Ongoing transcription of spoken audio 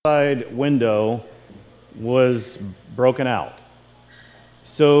side window was broken out.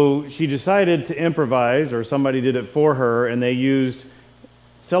 So she decided to improvise, or somebody did it for her, and they used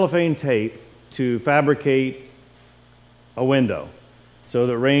cellophane tape to fabricate a window so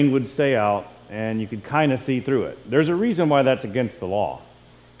that rain would stay out and you could kind of see through it. There's a reason why that's against the law,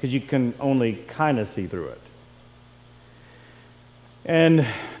 because you can only kind of see through it. And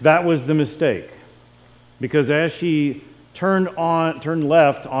that was the mistake, because as she turned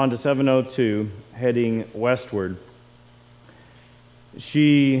left onto 702, heading westward,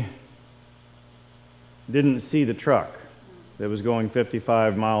 she didn't see the truck that was going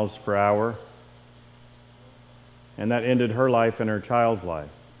 55 miles per hour, and that ended her life and her child's life.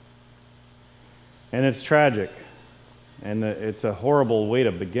 And it's tragic, and it's a horrible way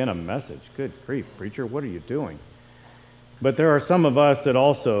to begin a message. Good grief, preacher, what are you doing? But there are some of us that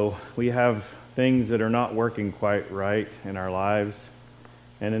also, we have things that are not working quite right in our lives,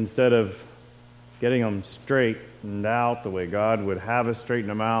 and instead of getting them straightened out the way God would have us straighten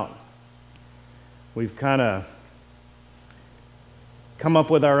them out, we've kind of come up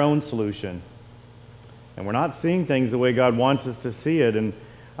with our own solution, and we're not seeing things the way God wants us to see it. And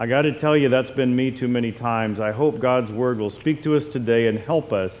I got to tell you, that's been me too many times. I hope God's word will speak to us today and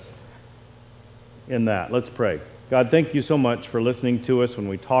help us in that. Let's pray. God, thank you so much for listening to us when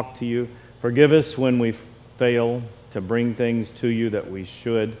we talk to you. Forgive us when we fail to bring things to you that we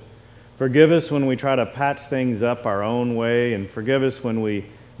should. Forgive us when we try to patch things up our own way, and forgive us when we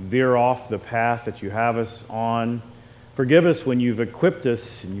veer off the path that you have us on. Forgive us when you've equipped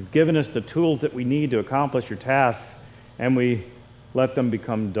us and you've given us the tools that we need to accomplish your tasks, and we let them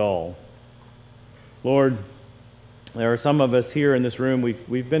become dull. Lord, there are some of us here in this room,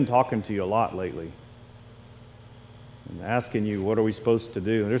 we've been talking to you a lot lately, and asking you, what are we supposed to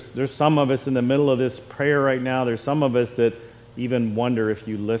do? There's some of us in the middle of this prayer right now. There's some of us that even wonder if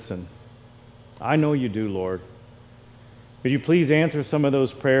you listen. I know you do, Lord. Could you please answer some of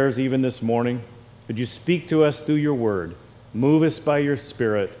those prayers even this morning? Could you speak to us through your word, move us by your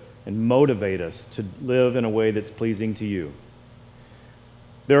Spirit, and motivate us to live in a way that's pleasing to you?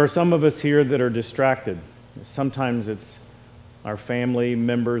 There are some of us here that are distracted. Sometimes it's our family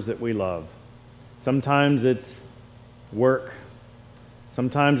members that we love. Sometimes it's work.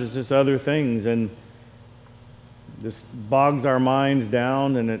 Sometimes it's just other things, and this bogs our minds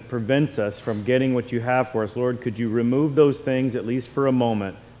down, and it prevents us from getting what you have for us. Lord, could you remove those things at least for a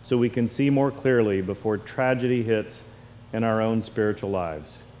moment so we can see more clearly before tragedy hits in our own spiritual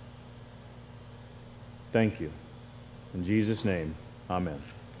lives? Thank you. In Jesus' name, amen.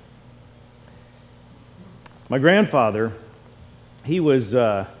 My grandfather, he was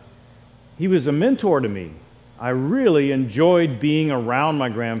a mentor to me. I really enjoyed being around my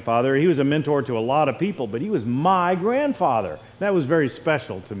grandfather. He was a mentor to a lot of people, but he was my grandfather. That was very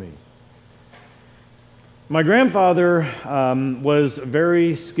special to me. My grandfather was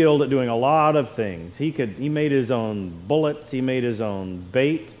very skilled at doing a lot of things. He made his own bullets. He made his own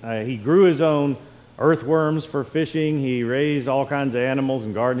bait. He grew his own earthworms for fishing. He raised all kinds of animals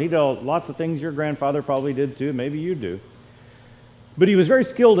and gardened. He did lots of things your grandfather probably did too. Maybe you do. But he was very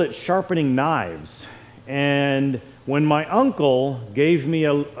skilled at sharpening knives. And when my uncle gave me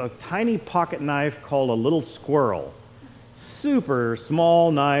a tiny pocket knife called a little squirrel, super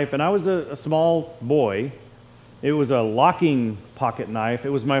small knife, and I was a small boy, it was a locking pocket knife. It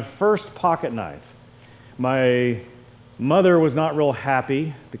was my first pocket knife. My mother was not real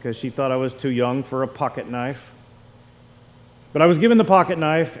happy because she thought I was too young for a pocket knife. But I was given the pocket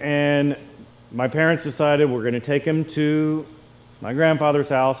knife, and my parents decided we're going to take him to my grandfather's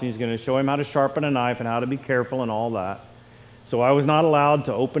house, and he's going to show him how to sharpen a knife and how to be careful and all that. So I was not allowed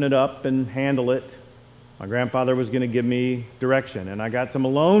to open it up and handle it. My grandfather was going to give me direction, and I got some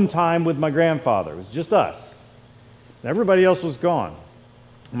alone time with my grandfather. It was just us. Everybody else was gone.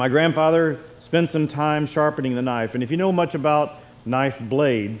 My grandfather spent some time sharpening the knife, and if you know much about knife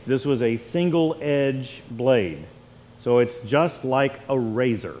blades, this was a single-edge blade. So it's just like a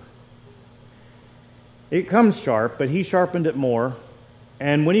razor. It comes sharp, but he sharpened it more.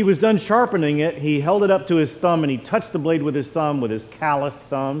 And when he was done sharpening it, he held it up to his thumb, and he touched the blade with his thumb, with his calloused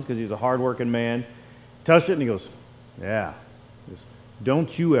thumbs, because he's a hard-working man. Touched it, and he goes, yeah. He goes,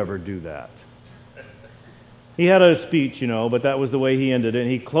 don't you ever do that. He had a speech, but that was the way he ended it. And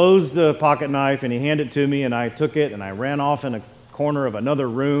he closed the pocket knife, and he handed it to me, and I took it, and I ran off in a corner of another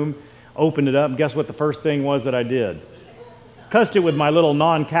room, opened it up, and guess what the first thing was that I did? Touched it with my little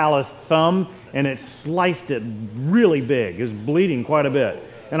non-calloused thumb, and it sliced it really big. It was bleeding quite a bit.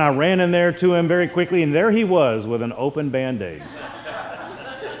 And I ran in there to him very quickly, and there he was with an open Band-Aid.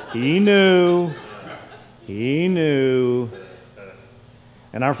 He knew.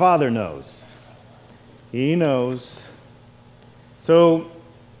 And our Father knows. He knows. So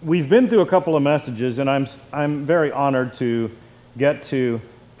we've been through a couple of messages, and I'm very honored to get to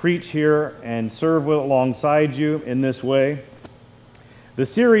preach here and serve alongside you in this way. The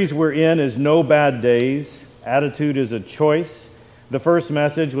series we're in is No Bad Days. Attitude is a choice. The first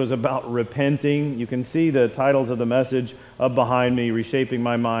message was about repenting. You can see the titles of the message up behind me: Reshaping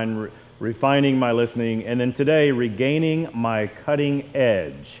My Mind, Refining My Listening, and then today, Regaining My Cutting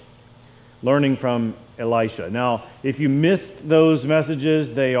Edge, learning from Elisha. Now, if you missed those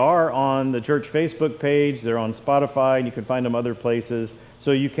messages, they are on the church Facebook page, they're on Spotify, and you can find them other places,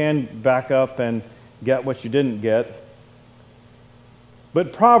 so you can back up and get what you didn't get.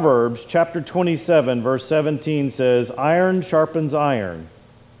 But Proverbs chapter 27, verse 17 says, "Iron sharpens iron,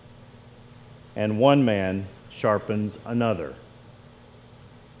 and one man sharpens another."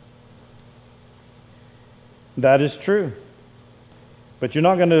 That is true. But you're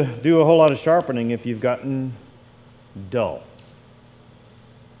not going to do a whole lot of sharpening if you've gotten dull.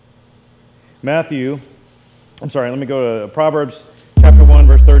 Let me go to Proverbs chapter 1,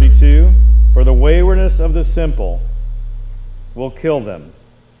 verse 32. "For the waywardness of the simple will kill them,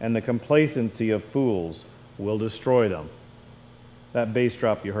 and the complacency of fools will destroy them." That bass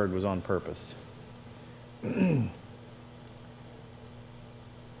drop you heard was on purpose.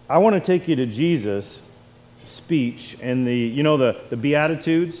 I want to take you to Jesus' speech in the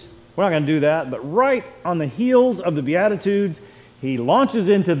Beatitudes. We're not going to do that, but right on the heels of the Beatitudes, he launches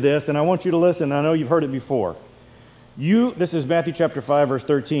into this, and I want you to listen. I know you've heard it before. This is Matthew chapter 5, verse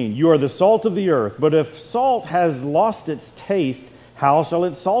 13. "You are the salt of the earth, but if salt has lost its taste, how shall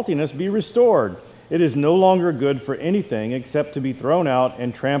its saltiness be restored? It is no longer good for anything except to be thrown out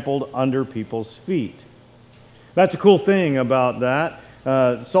and trampled under people's feet." That's a cool thing about that.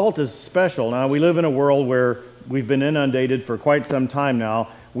 Salt is special. Now, we live in a world where we've been inundated for quite some time now.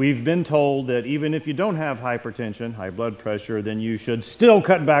 We've been told that even if you don't have hypertension, high blood pressure, then you should still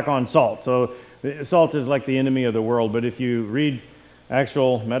cut back on salt. So salt is like the enemy of the world. But if you read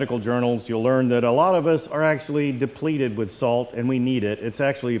actual medical journals, you'll learn that a lot of us are actually depleted with salt, and we need it. It's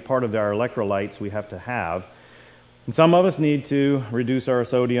actually part of our electrolytes we have to have. And some of us need to reduce our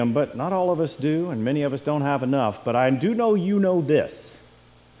sodium, but not all of us do, and many of us don't have enough. But I do know you know this.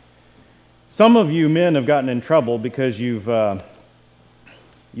 Some of you men have gotten in trouble because you've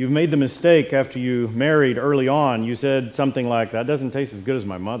made the mistake after you married early on. You said something like, "That doesn't taste as good as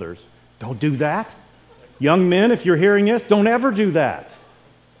my mother's." Don't do that. Young men, if you're hearing this, don't ever do that.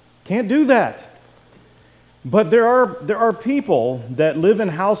 Can't do that. But there are people that live in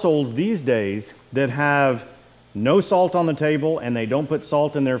households these days that have no salt on the table, and they don't put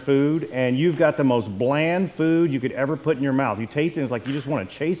salt in their food, and you've got the most bland food you could ever put in your mouth. You taste it, and it's like you just want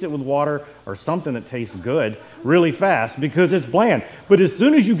to chase it with water or something that tastes good really fast because it's bland. But as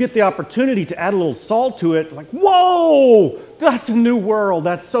soon as you get the opportunity to add a little salt to it, like, whoa, that's a new world.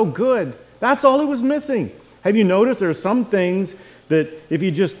 That's so good. That's all it was missing. Have you noticed there's some things that if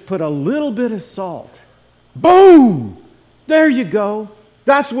you just put a little bit of salt, boom, there you go.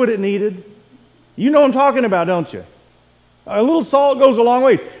 That's what it needed. You know what I'm talking about, don't you? A little salt goes a long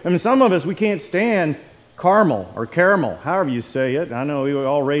ways. I mean, some of us, we can't stand caramel, however you say it. I know we were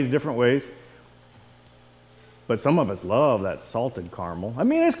all raised different ways. But some of us love that salted caramel. I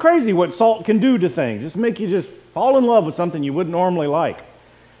mean, it's crazy what salt can do to things. Just make you just fall in love with something you wouldn't normally like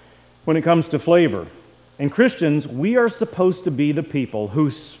when it comes to flavor. And Christians, we are supposed to be the people who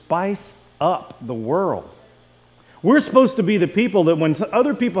spice up the world. We're supposed to be the people that when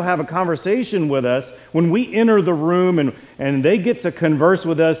other people have a conversation with us, when we enter the room and they get to converse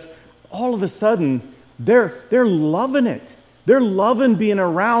with us, all of a sudden, they're loving it. They're loving being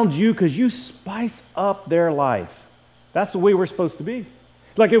around you because you spice up their life. That's the way we're supposed to be.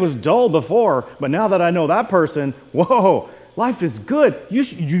 Like it was dull before, but now that I know that person, whoa, life is good.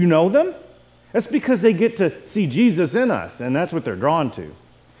 You know them? That's because they get to see Jesus in us, and that's what they're drawn to.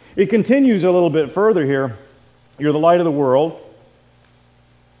 It continues a little bit further here. "You're the light of the world.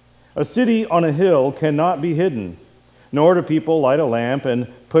 A city on a hill cannot be hidden, nor do people light a lamp and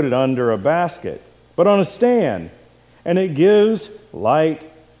put it under a basket, but on a stand, and it gives light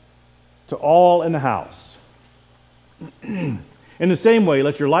to all in the house. In the same way,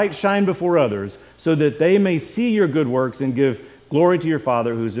 let your light shine before others, so that they may see your good works and give glory to your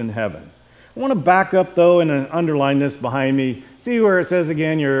Father who's in heaven." I want to back up, though, and underline this behind me. See where it says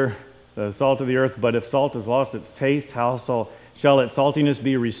again, "You're the salt of the earth, but if salt has lost its taste, how shall its saltiness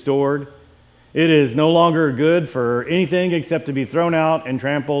be restored? It is no longer good for anything except to be thrown out and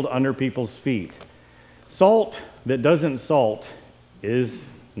trampled under people's feet." Salt that doesn't salt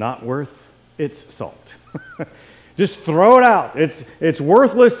is not worth its salt. Just throw it out. It's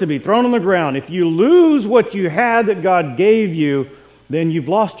worthless to be thrown on the ground. If you lose what you had that God gave you, then you've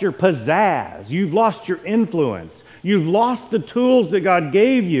lost your pizzazz. You've lost your influence. You've lost the tools that God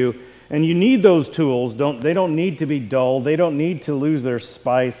gave you, and you need those tools. They don't need to be dull. They don't need to lose their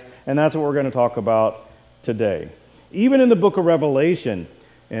spice, and that's what we're going to talk about today. Even in the book of Revelation,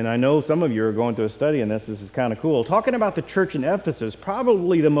 and I know some of you are going through a study in this. This is kind of cool. Talking about the church in Ephesus,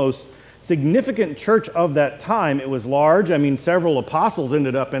 probably the most significant church of that time. It was large. I mean, several apostles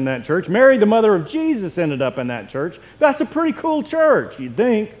ended up in that church. Mary, the mother of Jesus, ended up in that church. That's a pretty cool church, you'd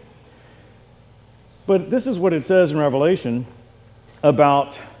think. But this is what it says in Revelation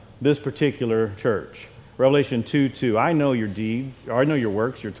about this particular church. Revelation 2:2. I know your deeds, or I know your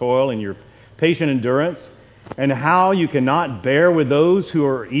works, your toil, and your patient endurance, and how you cannot bear with those who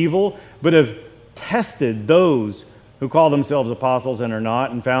are evil, but have tested those who call themselves apostles and are not,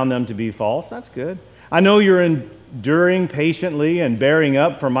 and found them to be false. That's good. I know you're enduring patiently and bearing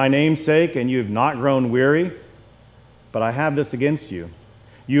up for my name's sake, and you have not grown weary. But I have this against you.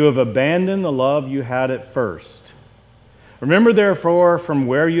 You have abandoned the love you had at first. Remember, therefore, from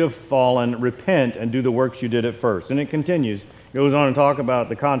where you have fallen, repent and do the works you did at first. And it continues. It goes on to talk about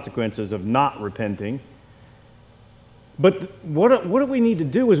the consequences of not repenting. But what we need to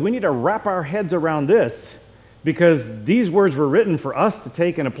do is we need to wrap our heads around this, because these words were written for us to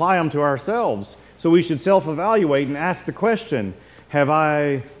take and apply them to ourselves. So we should self-evaluate and ask the question, have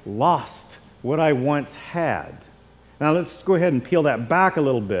I lost what I once had? Now let's go ahead and peel that back a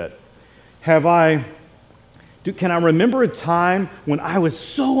little bit. Can I remember a time when I was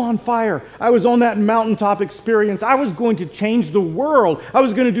so on fire? I was on that mountaintop experience. I was going to change the world. I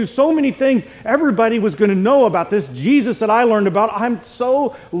was going to do so many things. Everybody was going to know about this Jesus that I learned about. I'm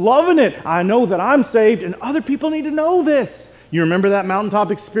so loving it. I know that I'm saved, and other people need to know this. You remember that mountaintop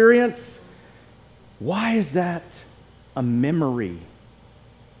experience? Why is that a memory?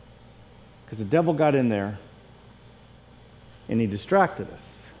 Because the devil got in there, and he distracted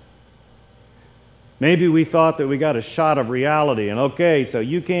us. Maybe we thought that we got a shot of reality, and okay, so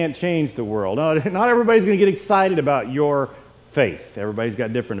you can't change the world. No, not everybody's going to get excited about your faith. Everybody's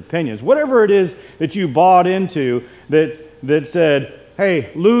got different opinions. Whatever it is that you bought into that said,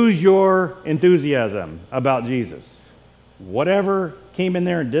 hey, lose your enthusiasm about Jesus. Whatever came in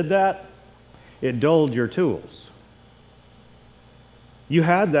there and did that, it dulled your tools. You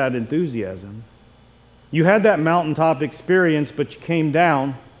had that enthusiasm. You had that mountaintop experience, but you came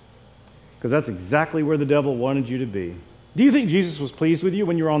down, because that's exactly where the devil wanted you to be. Do you think Jesus was pleased with you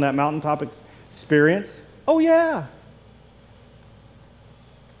when you were on that mountaintop experience? Oh, yeah.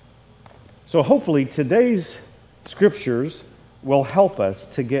 So hopefully today's scriptures will help us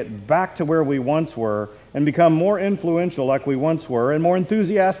to get back to where we once were and become more influential like we once were, and more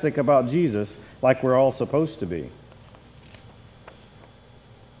enthusiastic about Jesus like we're all supposed to be.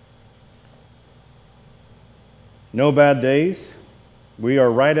 No bad days. We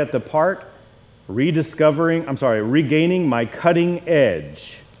are right at the part regaining my cutting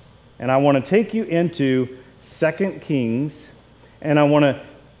edge. And I want to take you into 2 Kings, and I want to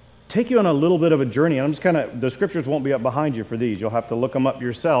take you on a little bit of a journey. And the scriptures won't be up behind you for these. You'll have to look them up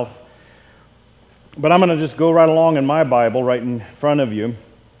yourself. But I'm going to just go right along in my Bible right in front of you.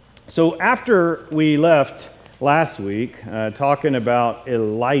 So after we left last week talking about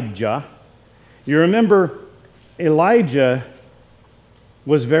Elijah, you remember Elijah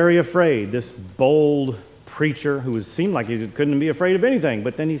was very afraid. This bold preacher who seemed like he couldn't be afraid of anything,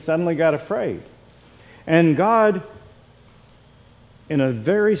 but then he suddenly got afraid. And God, in a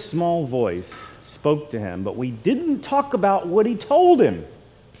very small voice, spoke to him, but we didn't talk about what he told him.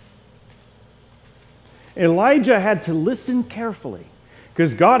 Elijah had to listen carefully,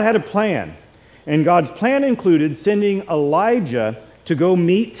 because God had a plan. And God's plan included sending Elijah to go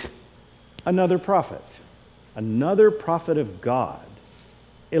meet another prophet of God.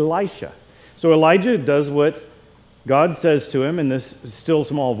 Elisha. So Elijah does what God says to him in this still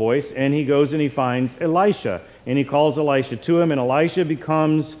small voice, and he goes and he finds Elisha, and he calls Elisha to him, and Elisha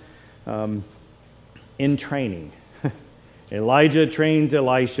becomes in training. Elijah trains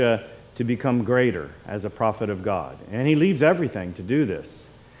Elisha to become greater as a prophet of God, and he leaves everything to do this.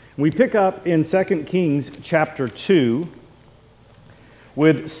 We pick up in 2 Kings chapter 2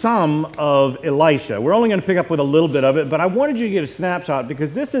 with some of Elisha. We're only going to pick up with a little bit of it, but I wanted you to get a snapshot,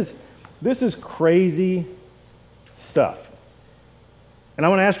 because this is crazy stuff. And I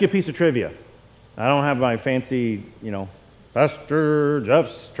want to ask you a piece of trivia. I don't have my fancy, Pastor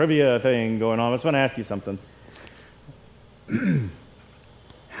Jeff's trivia thing going on. I just want to ask you something.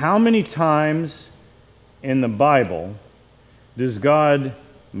 How many times in the Bible does God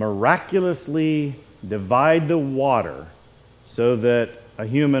miraculously divide the water so that a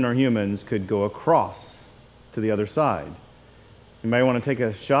human or humans could go across to the other side. Anybody want to take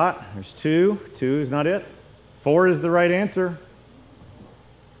a shot? There's 2. 2 is not it. 4 is the right answer.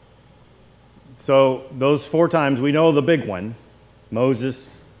 So those 4 times, we know the big one.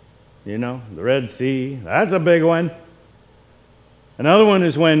 Moses, the Red Sea. That's a big one. Another one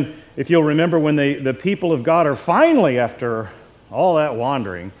is when, if you'll remember, when the people of God are finally, after all that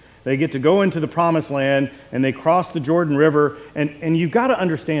wandering, they get to go into the promised land and they cross the Jordan River. And you've got to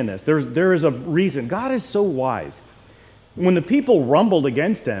understand this. There is a reason. God is so wise. When the people rumbled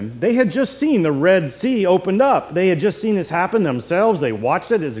against him, they had just seen the Red Sea opened up. They had just seen this happen themselves. They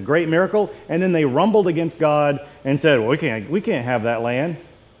watched it as a great miracle. And then they rumbled against God and said, well, we can't have that land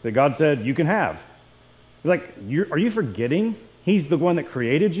that God said you can have. Like, are you forgetting? He's the one that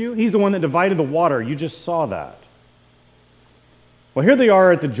created you. He's the one that divided the water. You just saw that. Well, here they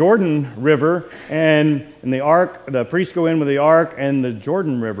are at the Jordan River, and the ark, the priests go in with the ark, and the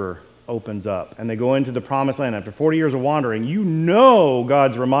Jordan River opens up, and they go into the promised land. After 40 years of wandering,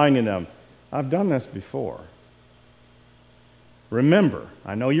 God's reminding them, I've done this before. Remember,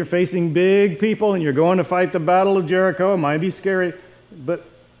 I know you're facing big people, and you're going to fight the battle of Jericho. It might be scary, but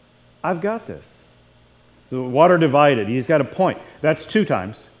I've got this. So water divided. He's got a point. That's 2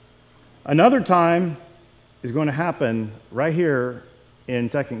 times. Another time is going to happen right here in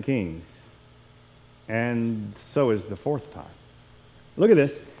 2 Kings. And so is the 4th time. Look at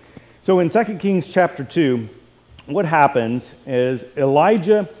this. So in 2 Kings chapter 2, what happens is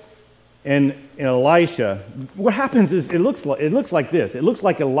Elijah and Elisha, what happens is it looks like this. It looks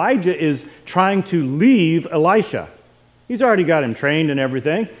like Elijah is trying to leave Elisha. He's already got him trained and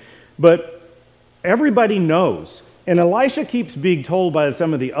everything, but everybody knows. And Elisha keeps being told by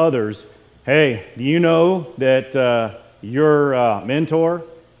some of the others, hey, do you know that your mentor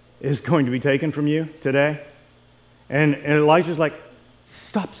is going to be taken from you today? And Elisha's like,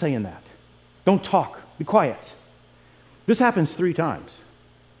 stop saying that. Don't talk. Be quiet. This happens 3 times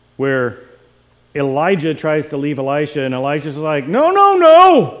where Elijah tries to leave Elisha, and Elisha's like,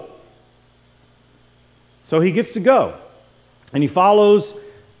 no. So he gets to go. And he follows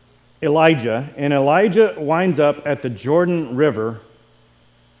Elijah, and Elijah winds up at the Jordan River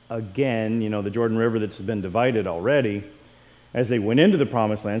again, the Jordan River that's been divided already, as they went into the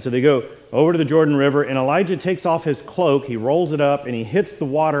promised land. So they go over to the Jordan River, and Elijah takes off his cloak, he rolls it up, and he hits the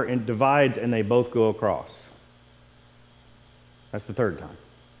water and divides, and they both go across. That's the 3rd time.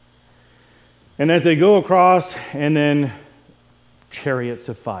 And as they go across, and then chariots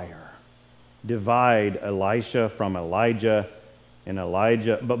of fire divide Elisha from Elijah, and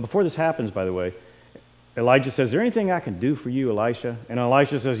Elijah, but before this happens, by the way, Elijah says, is there anything I can do for you, Elisha? And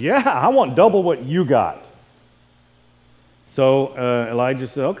Elisha says, yeah, I want double what you got. So Elijah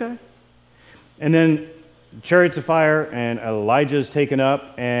said, okay. And then chariots of fire, and Elijah is taken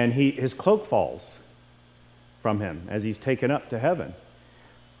up, and his cloak falls from him as he's taken up to heaven.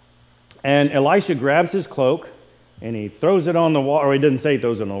 And Elisha grabs his cloak, and he throws it on the water. Or he doesn't say he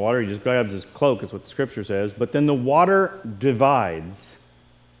throws it on the water. He just grabs his cloak, is what the Scripture says. But then the water divides.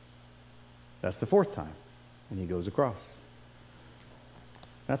 That's the 4th time. And he goes across.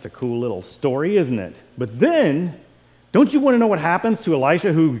 That's a cool little story, isn't it? But then, don't you want to know what happens to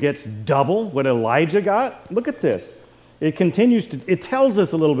Elisha, who gets double what Elijah got? Look at this. It tells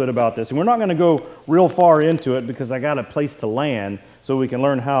us a little bit about this. And we're not going to go real far into it because I got a place to land so we can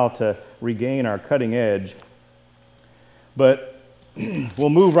learn how to regain our cutting edge. But we'll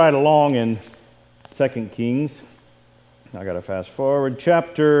move right along in 2 Kings. I got to fast forward.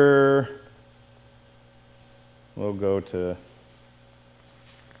 We'll go to,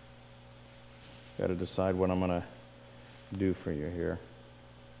 got to decide what I'm going to do for you here.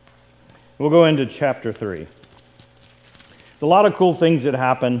 We'll go into chapter 3. There's a lot of cool things that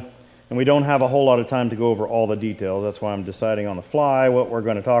happen, and we don't have a whole lot of time to go over all the details. That's why I'm deciding on the fly what we're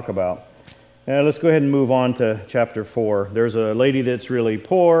going to talk about. Let's go ahead and move on to chapter 4. There's a lady that's really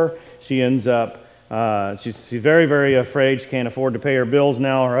poor. She ends up, she's very, very afraid. She can't afford to pay her bills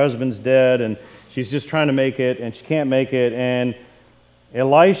now. Her husband's dead, and she's just trying to make it, and she can't make it. And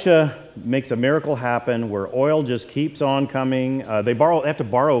Elisha makes a miracle happen where oil just keeps on coming. They have to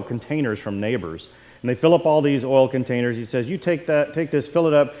borrow containers from neighbors. And they fill up all these oil containers. He says, you take this, fill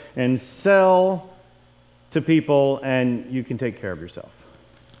it up, and sell to people, and you can take care of yourself.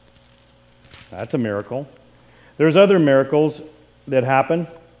 That's a miracle. There's other miracles that happen.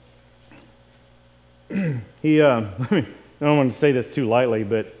 I don't want to say this too lightly,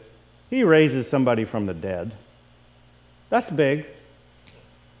 but he raises somebody from the dead. That's big.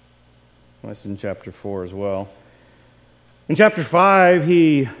 That's in chapter 4 as well. In chapter 5,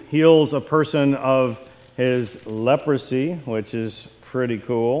 he heals a person of his leprosy, which is pretty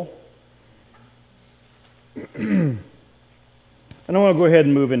cool. And I want to go ahead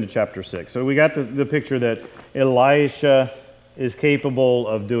and move into chapter 6. So we got the picture that Elisha is capable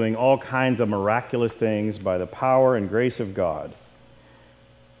of doing all kinds of miraculous things by the power and grace of God.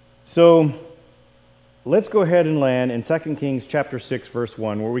 So let's go ahead and land in 2 Kings chapter 6, verse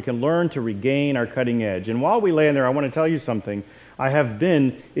 1, where we can learn to regain our cutting edge. And while we land there, I want to tell you something.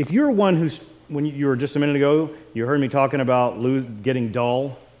 If you're one who's, when you were just a minute ago, you heard me talking about getting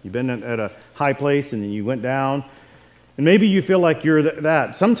dull. You've been at a high place and then you went down. And maybe you feel like you're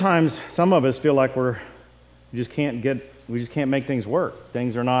that. Sometimes some of us feel like we just can't make things work.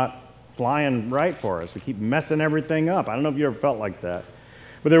 Things are not flying right for us. We keep messing everything up. I don't know if you ever felt like that.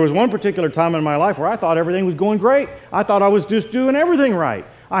 But there was one particular time in my life where I thought everything was going great. I thought I was just doing everything right.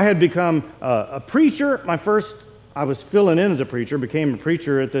 I had become a preacher. I was filling in as a preacher, became a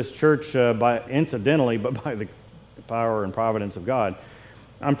preacher at this church incidentally, but by the power and providence of God.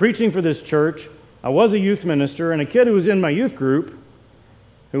 I'm preaching for this church. I was a youth minister, and a kid who was in my youth group,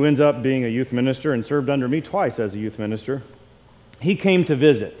 who ends up being a youth minister and served under me twice as a youth minister, he came to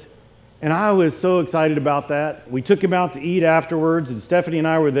visit. And I was so excited about that. We took him out to eat afterwards, and Stephanie and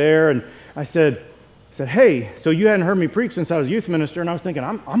I were there, and I said, hey, so you hadn't heard me preach since I was youth minister, and I was thinking,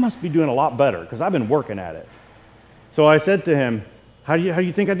 I must be doing a lot better, because I've been working at it. So I said to him, how do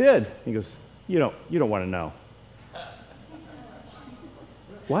you think I did? He goes, you don't want to know.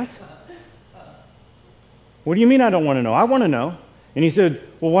 What? What do you mean I don't want to know? I want to know. And he said,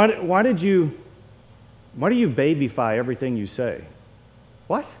 well, why do you babyfy everything you say?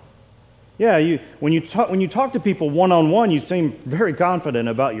 What? Yeah, when you talk to people one-on-one, you seem very confident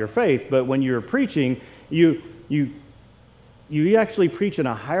about your faith, but when you're preaching, you actually preach in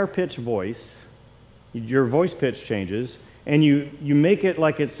a higher pitched voice. Your voice pitch changes, and you make it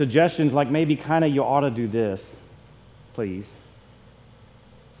like it's suggestions, like maybe kind of you ought to do this, please.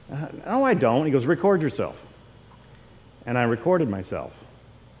 No, I don't. He goes, record yourself. And I recorded myself,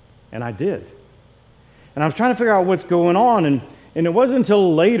 and I did. And I was trying to figure out what's going on, and it wasn't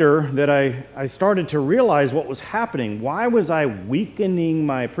until later that I started to realize what was happening. Why was I weakening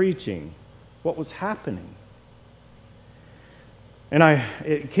my preaching? What was happening? And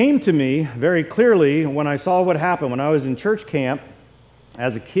it came to me very clearly when I saw what happened. When I was in church camp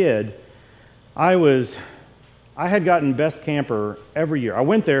as a kid, I had gotten best camper every year. I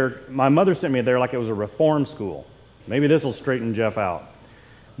went there, my mother sent me there like it was a reform school. Maybe this will straighten Jeff out.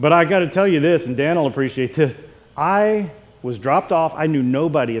 But I got to tell you this, and Dan will appreciate this. I was dropped off. I knew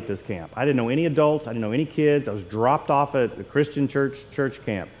nobody at this camp. I didn't know any adults. I didn't know any kids. I was dropped off at the Christian church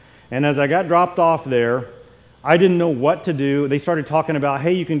camp. And as I got dropped off there, I didn't know what to do. They started talking about,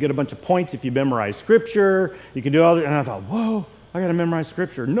 hey, you can get a bunch of points if you memorize Scripture. You can do all that. And I thought, whoa, I got to memorize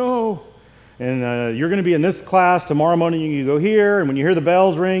Scripture. No. And you're going to be in this class. Tomorrow morning you go here. And when you hear the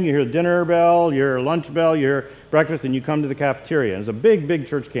bells ring, you hear the dinner bell, you hear lunch bell, you hear breakfast, and you come to the cafeteria. And it's a big, big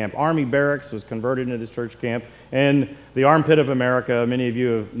church camp. Army barracks was converted into this church camp. And the armpit of America, many of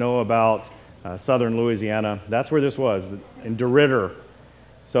you know about southern Louisiana. That's where this was, in DeRidder.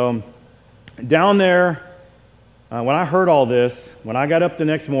 So down there, when I heard all this, when I got up the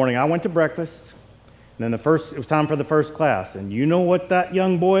next morning, I went to breakfast. And then it was time for the first class. And you know what that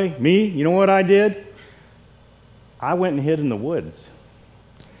young boy, me, you know what I did? I went and hid in the woods.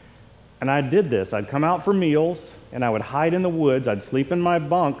 And I did this. I'd come out for meals, and I would hide in the woods. I'd sleep in my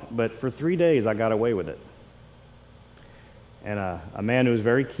bunk, but for 3 days I got away with it. And a man who was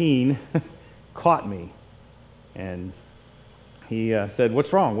very keen caught me. And he said,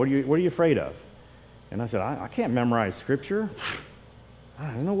 what's wrong? What are you afraid of? And I said, I can't memorize Scripture.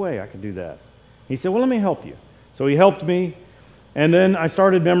 There's no way I could do that. He said, well, let me help you. So he helped me, and then I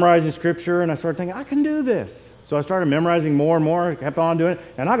started memorizing Scripture, and I started thinking, I can do this. So I started memorizing more and more, kept on doing it,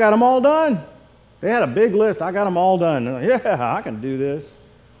 and I got them all done. They had a big list. I got them all done. And yeah, I can do this.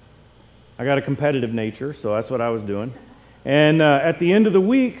 I got a competitive nature, so that's what I was doing. And at the end of the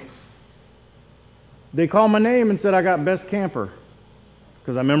week, they called my name and said I got best camper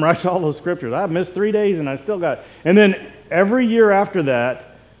because I memorized all those Scriptures. I missed 3 days, and I still got it. And then every year after that,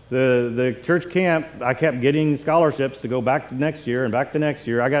 the church camp, I kept getting scholarships to go back to next year and back to next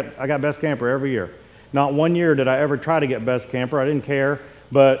year. I got best camper every year. Not one year did I ever try to get best camper. I didn't care.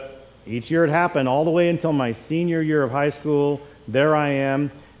 But each year it happened all the way until my senior year of high school. There I am.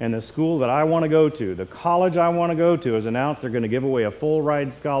 And the school that I want to go to, the college I want to go to, has announced they're going to give away a full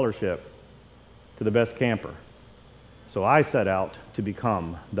ride scholarship to the best camper. So I set out to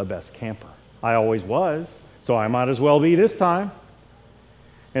become the best camper. I always was, so I might as well be this time.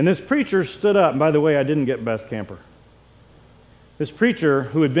 And this preacher stood up, and by the way, I didn't get best camper. This preacher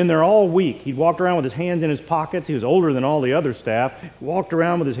who had been there all week, he'd walked around with his hands in his pockets. He was older than all the other staff. He walked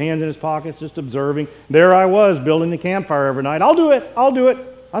around with his hands in his pockets, just observing. There I was, building the campfire every night. I'll do it.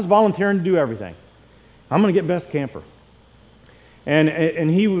 I was volunteering to do everything. I'm going to get best camper. And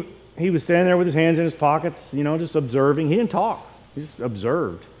he was standing there with his hands in his pockets, just observing. He didn't talk. He just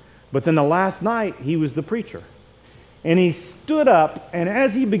observed. But then the last night, he was the preacher. And he stood up, and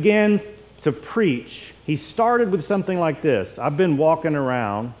as he began to preach, he started with something like this. I've been wandering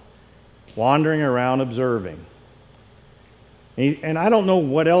around, observing. And I don't know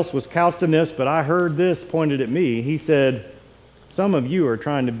what else was couched in this, but I heard this pointed at me. He said, some of you are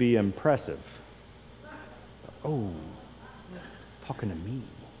trying to be impressive. Oh, talking to me.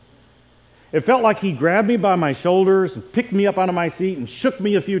 It felt like he grabbed me by my shoulders and picked me up out of my seat and shook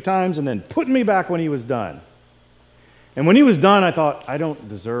me a few times and then put me back when he was done. And when he was done, I thought, I don't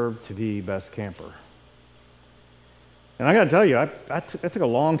deserve to be best camper. And I got to tell you, it took a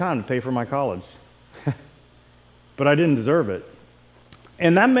long time to pay for my college. But I didn't deserve it.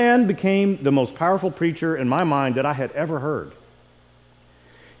 And that man became the most powerful preacher in my mind that I had ever heard.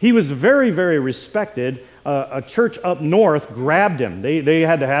 He was very, very respected. A church up north grabbed him. They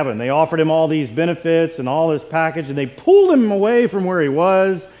had to have him. They offered him all these benefits and all this package, and they pulled him away from where he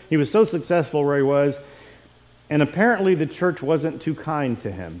was. He was so successful where he was. And apparently the church wasn't too kind to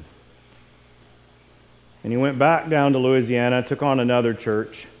him. And he went back down to Louisiana, took on another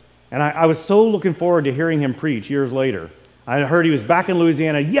church. And I was so looking forward to hearing him preach years later. I heard he was back in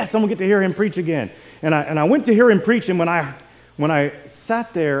Louisiana. Yes, I'm going to get to hear him preach again. And I went to hear him preach, and when I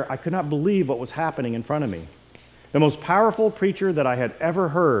sat there, I could not believe what was happening in front of me. The most powerful preacher that I had ever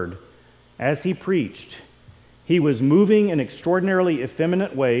heard, as he preached, he was moving in extraordinarily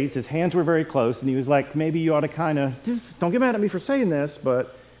effeminate ways. His hands were very close, and he was like, maybe you ought to kind of, just don't get mad at me for saying this,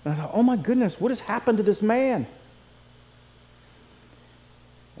 but and I thought, oh my goodness, what has happened to this man?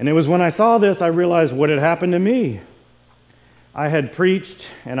 And it was when I saw this, I realized what had happened to me. I had preached,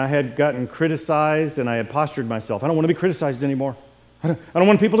 and I had gotten criticized, and I had postured myself. I don't want to be criticized anymore. I don't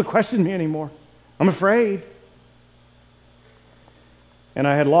want people to question me anymore. I'm afraid. And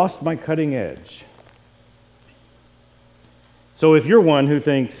I had lost my cutting edge. So if you're one who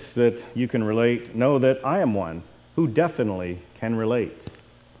thinks that you can relate, know that I am one who definitely can relate.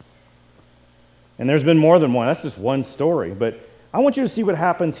 And there's been more than one. That's just one story. But I want you to see what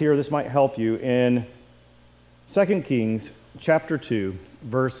happens here. This might help you in 2 Kings chapter 2,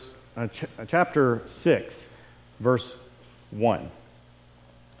 chapter 6, verse 1.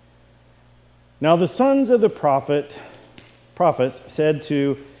 Now the sons of the prophets said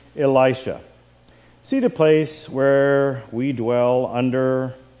to Elisha, see the place where we dwell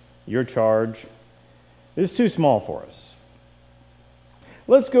under your charge is too small for us.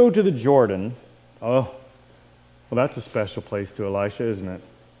 Let's go to the Jordan. Oh, well, that's a special place to Elisha, isn't it?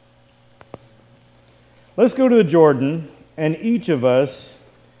 Let's go to the Jordan, and each of us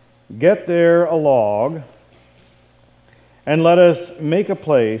get there a log, and let us make a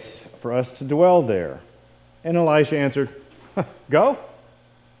place for us to dwell there. And Elisha answered, go.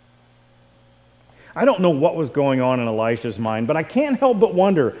 I don't know what was going on in Elisha's mind, but I can't help but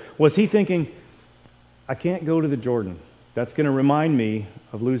wonder, was he thinking, I can't go to the Jordan. That's going to remind me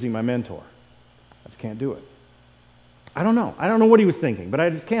of losing my mentor. I just can't do it. I don't know. I don't know what he was thinking, but I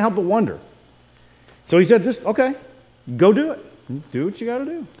just can't help but wonder. So he said, just, okay, go do it. Do what you got to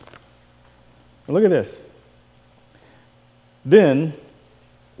do. Now look at this. Then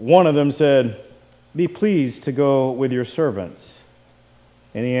one of them said, be pleased to go with your servants.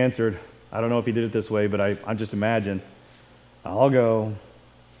 And he answered, I don't know if he did it this way, but I just imagined, I'll go.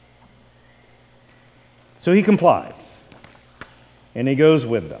 So he complies, and he goes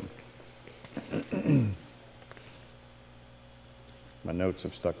with them. My notes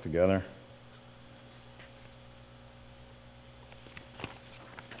have stuck together.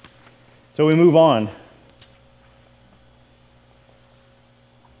 So we move on.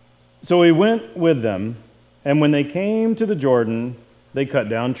 So he went with them, and when they came to the Jordan, they cut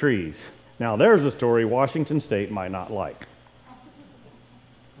down trees. Now, there's a story Washington State might not like.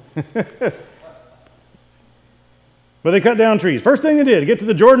 But they cut down trees. First thing they did, get to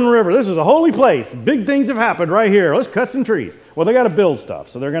the Jordan River. This is a holy place. Big things have happened right here. Let's cut some trees. Well, they got to build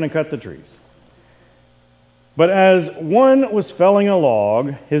stuff, so they're going to cut the trees. But as one was felling a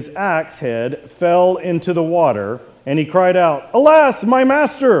log, his axe head fell into the water, and he cried out, alas, my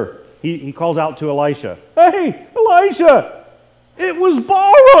master! He calls out to Elisha, hey, Elisha, it was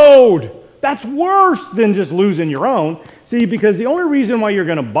borrowed! That's worse than just losing your own. See, because the only reason why you're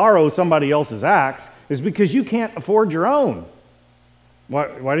going to borrow somebody else's axe is because you can't afford your own.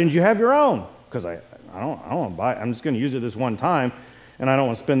 Why didn't you have your own? Because I I don't want to buy it. I'm just going to use it this one time, and I don't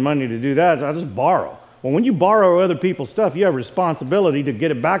want to spend money to do that, so I'll just borrow. Well, when you borrow other people's stuff, you have a responsibility to get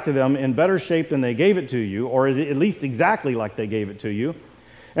it back to them in better shape than they gave it to you, or at least exactly like they gave it to you.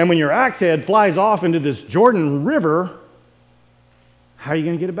 And when your axe head flies off into this Jordan River, how are you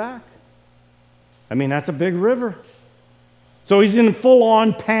going to get it back? I mean, that's a big river. So he's in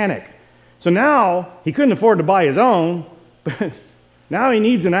full-on panic. So now he couldn't afford to buy his own, but now he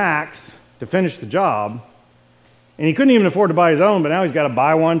needs an axe to finish the job. And he couldn't even afford to buy his own, but now he's got to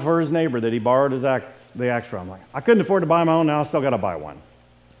buy one for his neighbor that he borrowed the axe from. Like, I couldn't afford to buy my own, now I still got to buy one.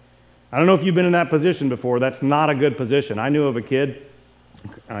 I don't know if you've been in that position before. That's not a good position. I knew of a kid.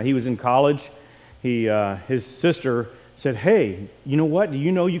 He was in college. His sister said, hey, you know what? Do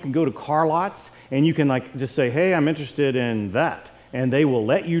you know you can go to car lots and you can just say, hey, I'm interested in that, and they will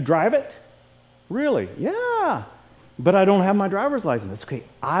let you drive it? Really? Yeah. But I don't have my driver's license. That's okay.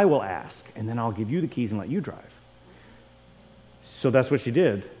 I will ask, and then I'll give you the keys and let you drive. So that's what she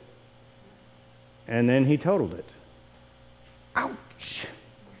did. And then he totaled it. Ouch.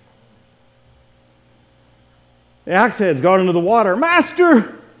 The axe head's got into the water.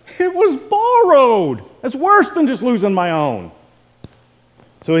 Master, it was borrowed. That's worse than just losing my own.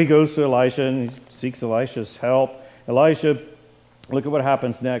 So he goes to Elisha and he seeks Elisha's help. Elisha, look at what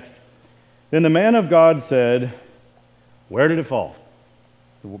happens next. Then the man of God said, where did it fall?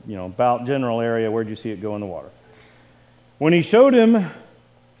 About general area, where'd you see it go in the water? When he showed him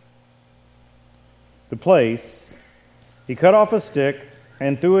the place, he cut off a stick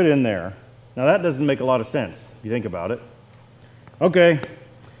and threw it in there. Now that doesn't make a lot of sense if you think about it. Okay, I'm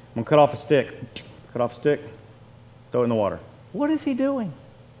going to cut off a stick. Cut off a stick, throw it in the water. What is he doing?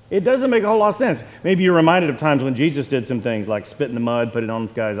 It doesn't make a whole lot of sense. Maybe you're reminded of times when Jesus did some things like spit in the mud, put it on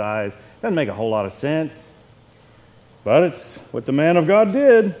this guy's eyes. Doesn't make a whole lot of sense. But it's what the man of God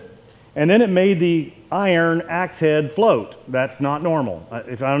did. And then it made the iron axe head float. That's not normal. I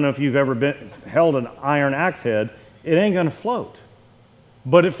don't know if you've ever held an iron axe head, it ain't going to float.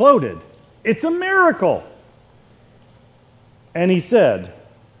 But it floated. It's a miracle. And he said,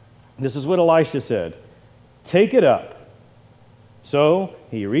 this is what Elisha said, take it up. So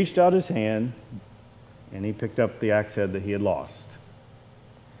he reached out his hand and he picked up the axe head that he had lost.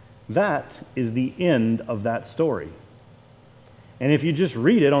 That is the end of that story. And if you just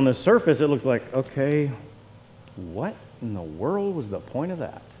read it on the surface, it looks like, okay, what in the world was the point of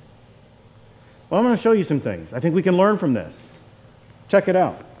that? Well, I'm going to show you some things. I think we can learn from this. Check it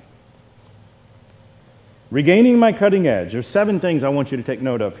out. Regaining my cutting edge. There's 7 things I want you to take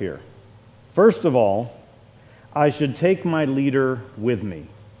note of here. First of all, I should take my leader with me.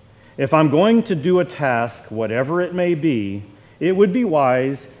 If I'm going to do a task, whatever it may be, it would be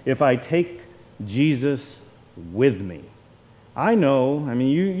wise if I take Jesus with me. I know,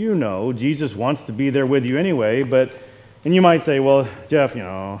 you know, Jesus wants to be there with you anyway, and you might say, well, Jeff, you're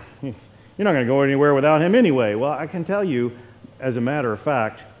not going to go anywhere without him anyway. Well, I can tell you, as a matter of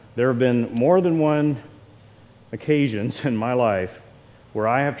fact, there have been more than one occasions in my life where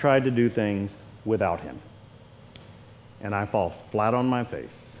I have tried to do things without him. And I fall flat on my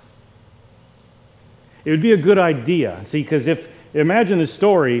face. It would be a good idea. See, because imagine the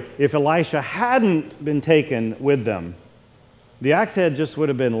story, if Elisha hadn't been taken with them, the axe head just would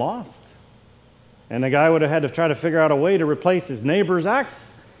have been lost. And the guy would have had to try to figure out a way to replace his neighbor's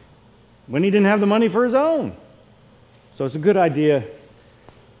axe when he didn't have the money for his own. So it's a good idea.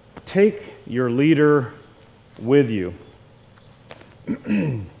 Take your leader with you.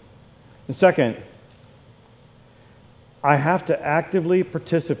 And second, I have to actively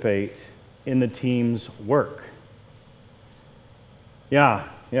participate in the team's work. Yeah,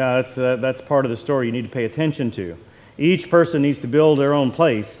 that's part of the story you need to pay attention to. Each person needs to build their own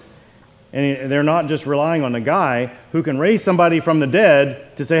place, and they're not just relying on the guy who can raise somebody from the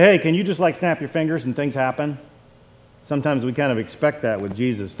dead to say, hey, can you just snap your fingers and things happen? Sometimes we kind of expect that with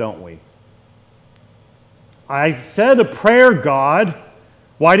Jesus, don't we? I said a prayer, God.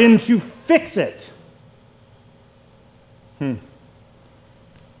 Why didn't you fix it?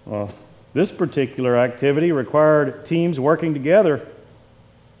 Well, this particular activity required teams working together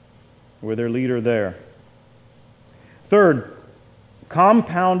with their leader there. Third,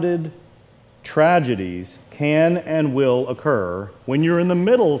 compounded tragedies can and will occur when you're in the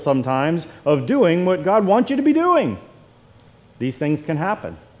middle sometimes of doing what God wants you to be doing. These things can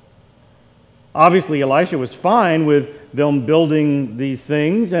happen. Obviously, Elisha was fine with them building these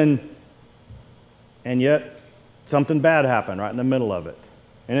things, and yet something bad happened right in the middle of it.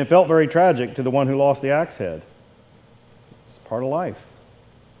 And it felt very tragic to the one who lost the axe head. It's part of life.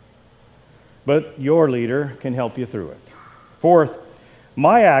 But your leader can help you through it. Fourth,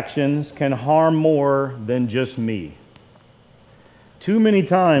 My actions can harm more than just me. Too many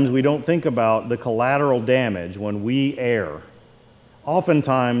times we don't think about the collateral damage when we err.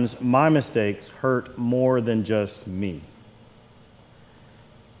 Oftentimes, my mistakes hurt more than just me.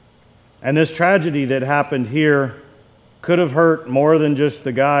 And this tragedy that happened here could have hurt more than just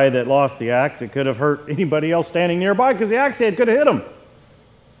the guy that lost the axe. It could have hurt anybody else standing nearby because the axe head could have hit him.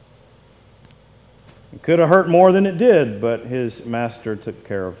 It could have hurt more than it did, but his master took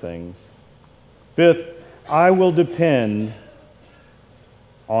care of things. Fifth, I will depend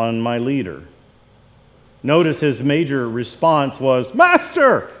on my leader. Notice his major response was,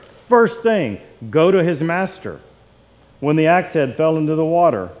 Master! First thing, go to his master. When the axe head fell into the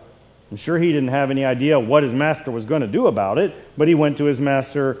water, I'm sure he didn't have any idea what his master was going to do about it, but he went to his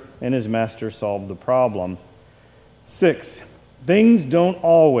master, and his master solved the problem. 6, things don't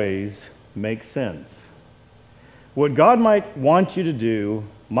always make sense. What God might want you to do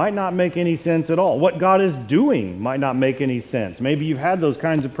might not make any sense at all. What God is doing might not make any sense. Maybe you've had those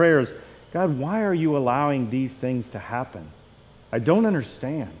kinds of prayers. God, why are you allowing these things to happen? I don't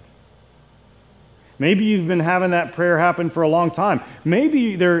understand. Maybe you've been having that prayer happen for a long time.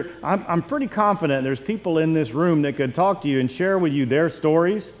 Maybe I'm pretty confident there's people in this room that could talk to you and share with you their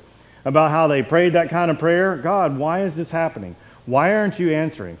stories about how they prayed that kind of prayer. God, why is this happening? Why aren't you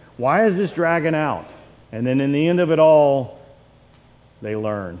answering? Why is this dragging out? And then in the end of it all, they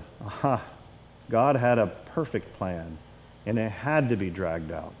learn, God had a perfect plan, and it had to be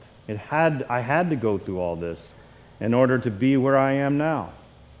dragged out. I had to go through all this in order to be where I am now.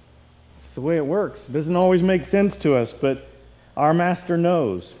 It's the way it works. It doesn't always make sense to us, but our master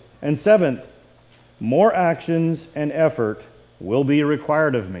knows. And 7th, more actions and effort will be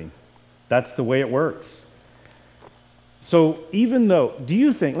required of me. That's the way it works. So even though,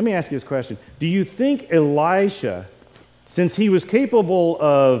 let me ask you this question. Do you think Elisha, since he was capable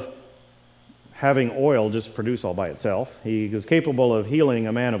of having oil just produce all by itself, he was capable of healing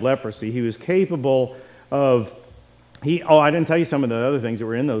a man of leprosy, he was capable of, I didn't tell you some of the other things that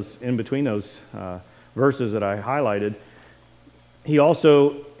were in between those verses that I highlighted. He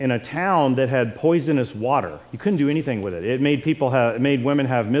also, in a town that had poisonous water, you couldn't do anything with it. It made women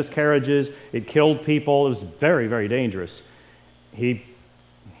have miscarriages. It killed people. It was very, very dangerous. He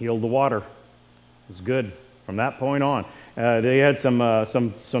healed the water. It was good from that point on. They had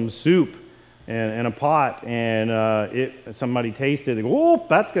some soup in a pot, and somebody tasted it. Whoop,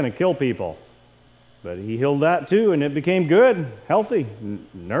 that's going to kill people. But he healed that too, and it became good, healthy,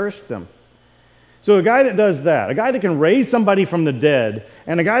 nourished them. So a guy that does that, a guy that can raise somebody from the dead,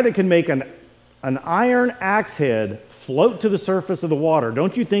 and a guy that can make an iron axe head float to the surface of the water,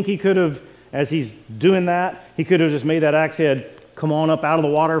 don't you think he could have, as he's doing that, he could have just made that axe head come on up out of the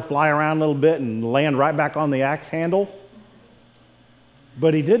water, fly around a little bit, and land right back on the axe handle?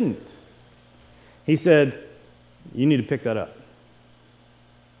 But he didn't. He said, you need to pick that up.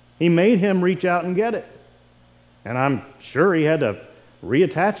 He made him reach out and get it. And I'm sure he had to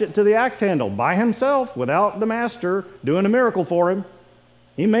reattach it to the axe handle by himself without the master doing a miracle for him.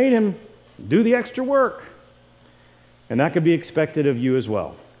 He made him do the extra work. And that could be expected of you as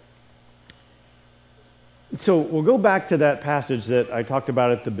well. So we'll go back to that passage that I talked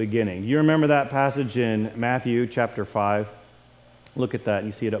about at the beginning. You remember that passage in Matthew chapter 5? Look at that.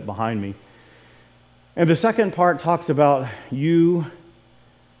 You see it up behind me. And the second part talks about you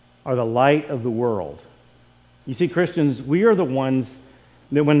are the light of the world. You see, Christians, we are the ones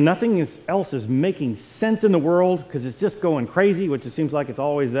that when nothing else is making sense in the world, because it's just going crazy, which it seems like it's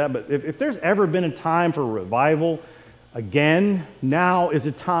always that, but if there's ever been a time for revival, again, now is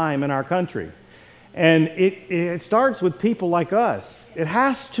a time in our country. And it starts with people like us. It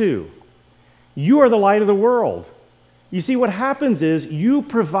has to. You are the light of the world. You see, what happens is you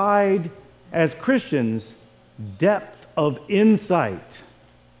provide, as Christians, depth of insight,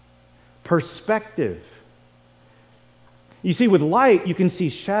 perspective. You see, with light, you can see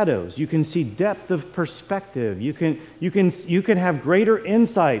shadows. You can see depth of perspective. You can have greater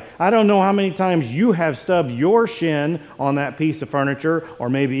insight. I don't know how many times you have stubbed your shin on that piece of furniture, or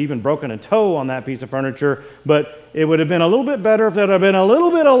maybe even broken a toe on that piece of furniture, but it would have been a little bit better if there had been a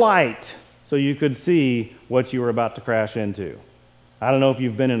little bit of light so you could see what you were about to crash into. I don't know if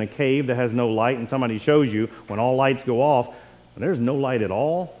you've been in a cave that has no light and somebody shows you when all lights go off, when there's no light at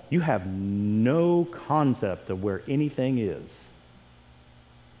all, you have no concept of where anything is.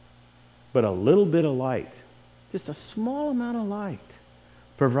 But a little bit of light, just a small amount of light,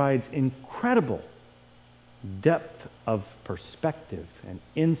 provides incredible depth of perspective and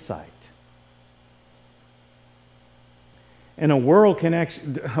insight. And a world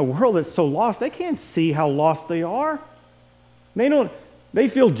that's so lost, they can't see how lost they are. They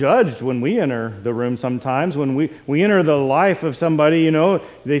feel judged when we enter the room sometimes. When we enter the life of somebody,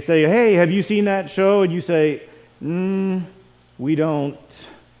 they say, hey, have you seen that show? And you say, we don't.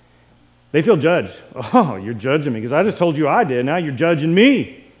 They feel judged. Oh, you're judging me because I just told you I did. Now you're judging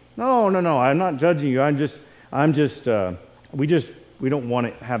me. No, I'm not judging you. We don't want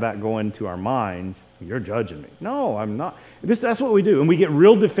to have that go into our minds. You're judging me. No, I'm not. That's what we do. And we get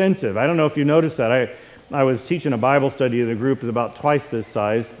real defensive. I don't know if you noticed that. I was teaching a Bible study in a group about twice this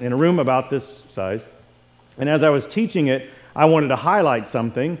size, in a room about this size. And as I was teaching it, I wanted to highlight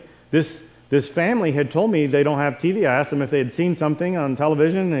something. This family had told me they don't have TV. I asked them if they had seen something on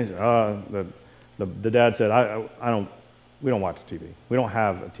television. And they said, the dad said, we don't watch TV. We don't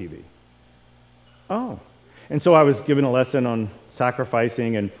have a TV. Oh. And so I was given a lesson on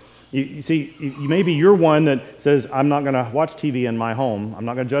sacrificing, and you see, maybe you're one that says, I'm not going to watch TV in my home. I'm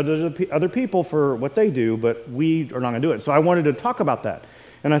not going to judge other people for what they do, but we are not going to do it. So I wanted to talk about that.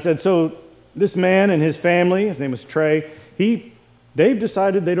 And I said, so this man and his family, his name was Trey, they've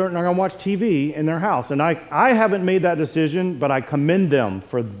decided they're not going to watch TV in their house. And I haven't made that decision, but I commend them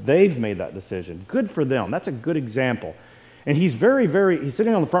for they've made that decision. Good for them. That's a good example. And he's he's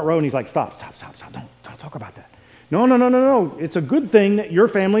sitting on the front row, and he's like, stop, don't talk about that. No. It's a good thing that your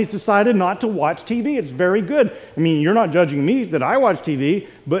family's decided not to watch TV. It's very good. I mean, you're not judging me that I watch TV,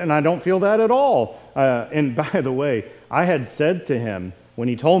 and I don't feel that at all. And by the way, I had said to him when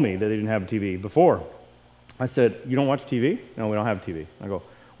he told me that they didn't have a TV before, I said, you don't watch TV? No, we don't have TV. I go,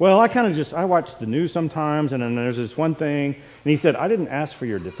 well, I watch the news sometimes, and then there's this one thing. And he said, I didn't ask for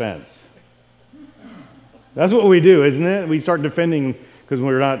your defense. That's what we do, isn't it? We start defending because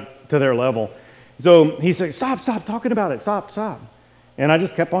we're not to their level. So he said, stop talking about it. Stop. And I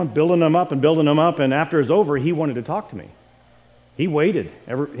just kept on building them up. And after it was over, he wanted to talk to me. He waited.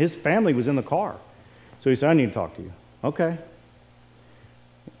 His family was in the car. So he said, I need to talk to you. Okay.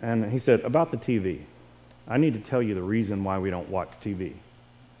 And he said, about the TV. I need to tell you the reason why we don't watch TV.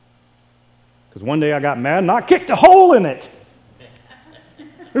 Because one day I got mad and I kicked a hole in it.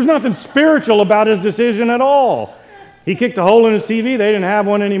 There's nothing spiritual about his decision at all. He kicked a hole in his TV. They didn't have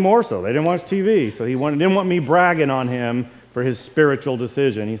one anymore, so they didn't watch TV. So he didn't want me bragging on him for his spiritual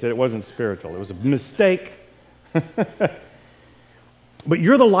decision. He said it wasn't spiritual. It was a mistake. But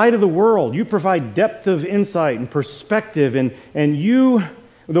you're the light of the world. You provide depth of insight and perspective. And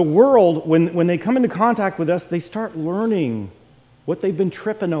the world, when they come into contact with us, they start learning what they've been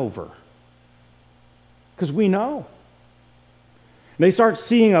tripping over. Because we know. They start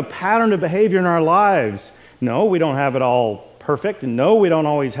seeing a pattern of behavior in our lives. No, we don't have it all perfect, and no, we don't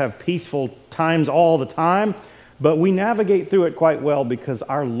always have peaceful times all the time, but we navigate through it quite well because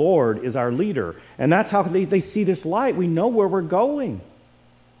our Lord is our leader, and that's how they see this light. We know where we're going.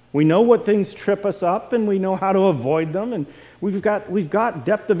 We know what things trip us up, and we know how to avoid them, and we've got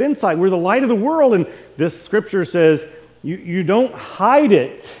depth of insight. We're the light of the world, and this scripture says you don't hide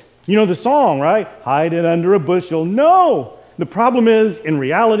it. You know the song, right? Hide it under a bushel. No! The problem is, in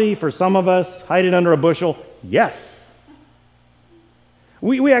reality, for some of us, hide it under a bushel, yes.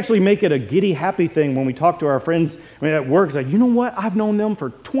 We actually make it a giddy, happy thing when we talk to our friends at work. It's like, you know what? I've known them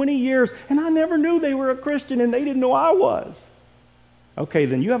for 20 years, and I never knew they were a Christian, and they didn't know I was. Okay,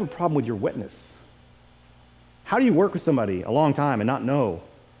 then you have a problem with your witness. How do you work with somebody a long time and not know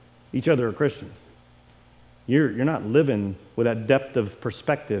each other are Christians? You're not living with that depth of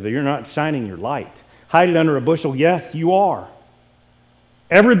perspective. You're not shining your light. Hide it under a bushel. Yes, you are.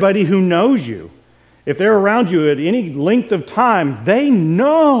 Everybody who knows you, if they're around you at any length of time, they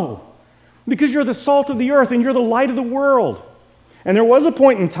know. Because you're the salt of the earth and you're the light of the world. And there was a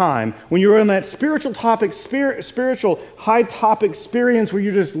point in time when you were in that spiritual high top experience where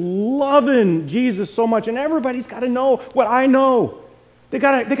you're just loving Jesus so much, and everybody's got to know what I know. They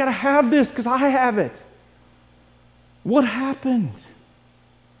got to have this because I have it. What happened?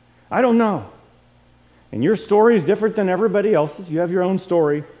 I don't know. And your story is different than everybody else's. You have your own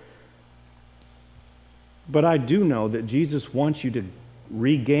story. But I do know that Jesus wants you to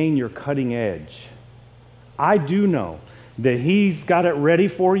regain your cutting edge. I do know that He's got it ready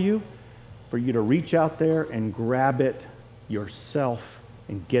for you to reach out there and grab it yourself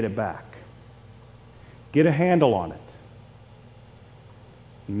and get it back. Get a handle on it.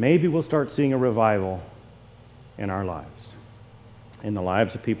 Maybe we'll start seeing a revival in our lives, in the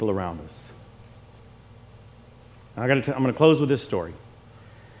lives of people around us. I'm going to close with this story.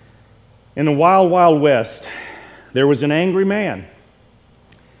 In the wild, wild west, there was an angry man.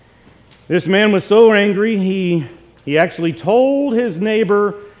 This man was so angry, he actually told his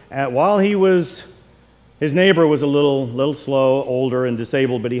neighbor, his neighbor was a little slow, older and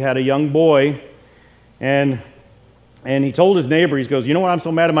disabled, but he had a young boy, and And he told his neighbor, he goes, you know what, I'm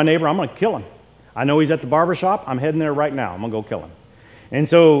so mad at my neighbor, I'm going to kill him. I know he's at the barber shop. I'm heading there right now. I'm going to go kill him. And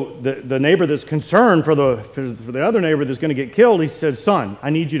so the neighbor that's concerned for the other neighbor that's going to get killed, he said, son, I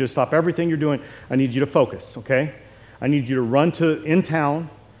need you to stop everything you're doing. I need you to focus, okay? I need you to run in town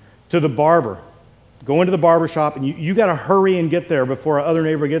to the barber. Go into the barber shop, and you got to hurry and get there before our other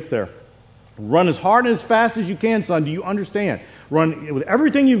neighbor gets there. Run as hard and as fast as you can, son. Do you understand? Run with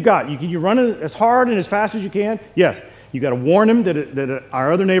everything you've got. You run as hard and as fast as you can? Yes. You got to warn him that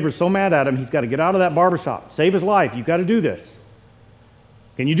our other neighbor's so mad at him, he's got to get out of that barber shop. Save his life. You've got to do this.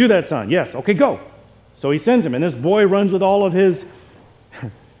 Can you do that, son? Yes. Okay, go. So he sends him, and this boy runs with all of his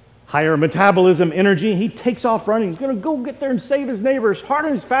higher metabolism energy. He takes off running. He's going to go get there and save his neighbor as hard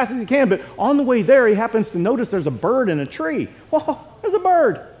and as fast as he can, but on the way there, he happens to notice there's a bird in a tree. Whoa, there's a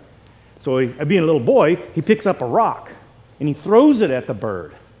bird. So being a little boy, he picks up a rock, and he throws it at the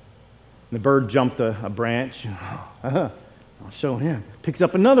bird. The bird jumped a branch. I'll show him. Picks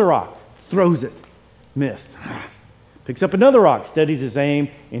up another rock, throws it, missed. Picks up another rock, steadies his aim,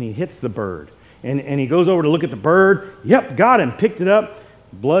 and he hits the bird. And he goes over to look at the bird. Yep, got him, picked it up.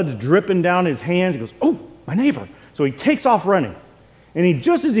 Blood's dripping down his hands. He goes, oh, my neighbor. So he takes off running. And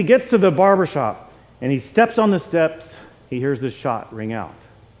just as he gets to the barber shop and he steps on the steps, he hears this shot ring out.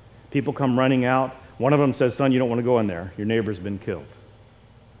 People come running out. One of them says, son, you don't want to go in there. Your neighbor's been killed.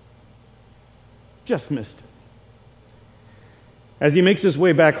 Just missed it. As he makes his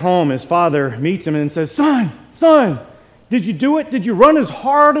way back home, his father meets him and says, son, did you do it? Did you run as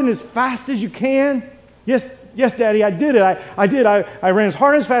hard and as fast as you can? Yes, Daddy, I did it. I did. I ran as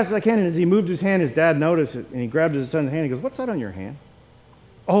hard and as fast as I can. And as he moved his hand, his dad noticed it, and he grabbed his son's hand. He goes, what's that on your hand?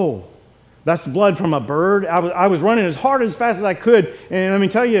 Oh, that's blood from a bird. I was running as hard as fast as I could. And let me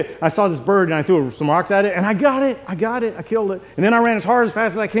tell you, I saw this bird, and I threw some rocks at it, and I got it. I killed it. And then I ran as hard as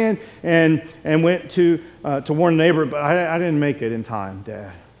fast as I can and went to warn the neighbor, but I didn't make it in time,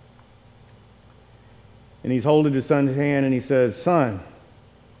 Dad. And he's holding his son's hand, and he says, son,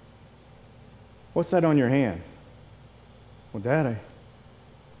 what's that on your hand? Well, Dad, I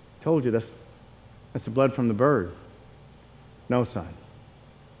told you that's the blood from the bird. No, son.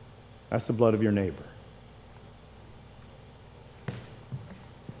 That's the blood of your neighbor.